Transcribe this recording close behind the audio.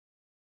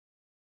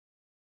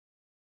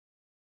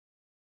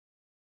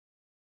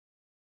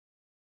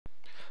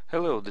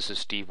Hello, this is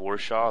Steve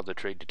Warshaw, the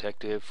Trade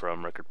Detective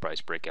from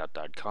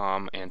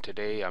RecordPriceBreakout.com, and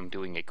today I'm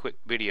doing a quick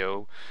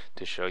video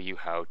to show you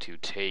how to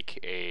take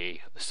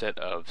a set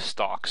of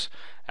stocks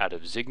out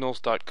of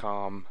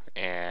Zignals.com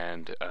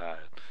and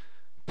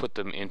put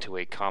them into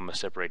a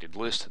comma-separated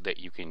list that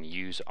you can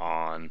use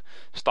on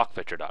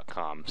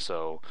Stockfetcher.com.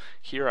 So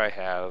here I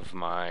have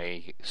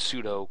my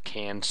pseudo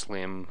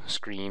CanSlim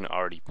screen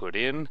already put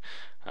in.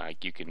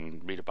 You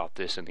can read about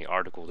this in the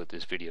article that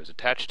this video is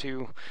attached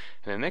to.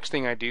 And the next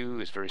thing I do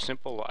is very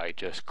simple. I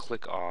just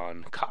click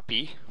on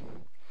copy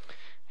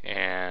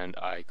and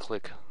I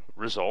click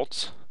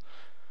results,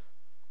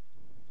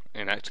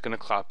 and that's going to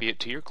copy it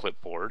to your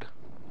clipboard.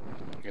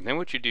 And then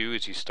what you do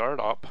is you start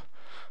up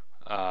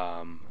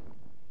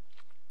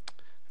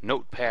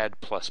Notepad++,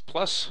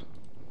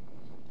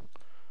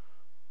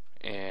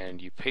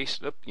 and you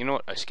paste it up. You know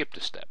what? I skipped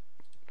a step.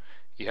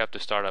 You have to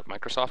start up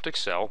Microsoft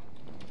Excel.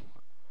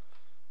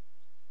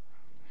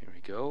 Here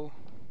we go.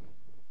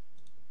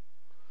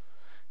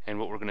 And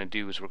what we're going to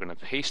do is we're going to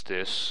paste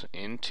this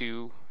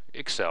into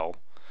Excel,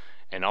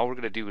 and all we're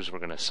going to do is we're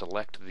going to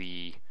select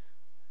the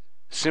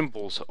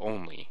symbols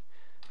only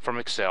from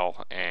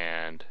Excel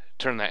and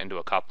turn that into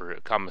a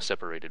comma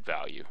separated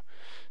value.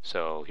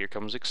 So here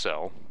comes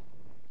Excel,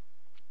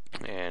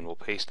 and we'll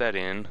paste that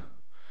in,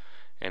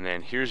 and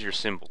then here's your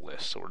symbol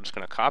list. So we're just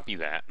going to copy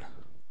that,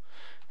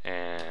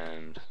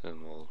 and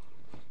then we'll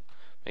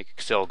make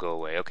Excel go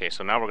away. Okay,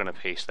 so now we're going to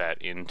paste that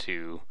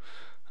into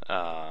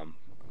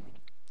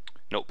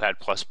Notepad++,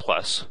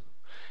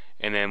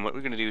 and then what we're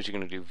going to do is you're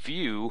going to do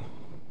View,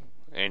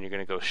 and you're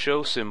going to go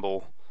Show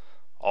Symbol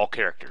All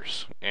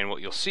Characters, and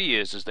what you'll see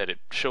is that it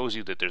shows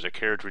you that there's a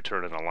carriage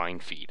return and a line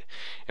feed.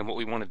 And what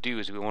we want to do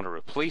is we want to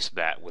replace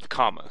that with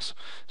commas.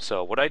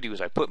 So what I do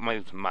is I put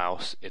my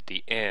mouse at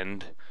the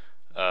end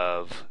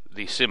of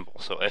the symbol,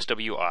 so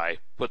SWI,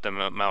 put the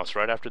mouse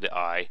right after the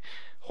I,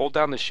 hold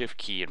down the shift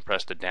key and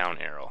press the down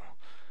arrow.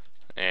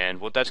 And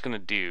what that's going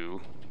to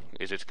do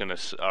is it's going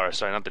to, or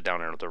sorry, not the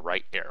down arrow, the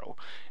right arrow.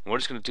 And what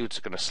it's going to do, it's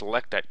going to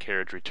select that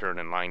carriage return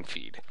and line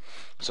feed.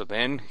 So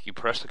then you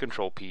press the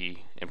Control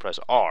P and press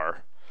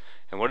R,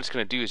 and what it's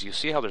going to do is you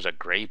see how there's a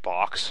gray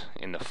box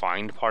in the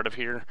find part of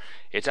here?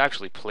 It's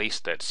actually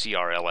placed that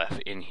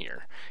CRLF in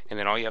here. And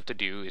then all you have to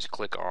do is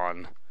click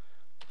on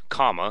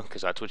comma,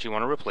 because that's what you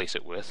want to replace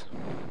it with.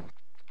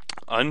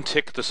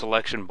 Untick the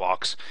selection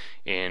box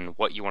in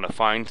what you want to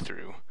find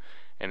through.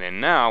 And then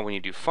now when you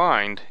do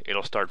find,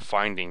 it'll start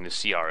finding the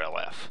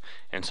CRLF.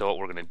 And so what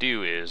we're going to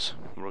do is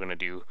we're going to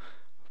do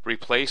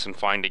replace and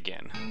find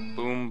again.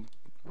 Boom,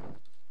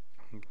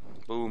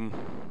 boom.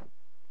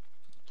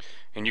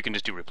 And you can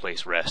just do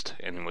replace rest,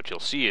 and what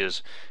you'll see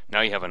is now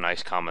you have a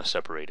nice comma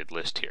separated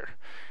list here,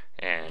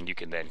 and you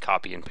can then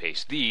copy and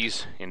paste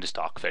these into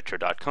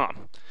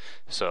Stockfetcher.com.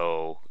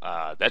 So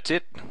that's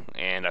it,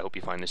 and I hope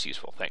you find this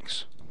useful.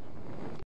 Thanks.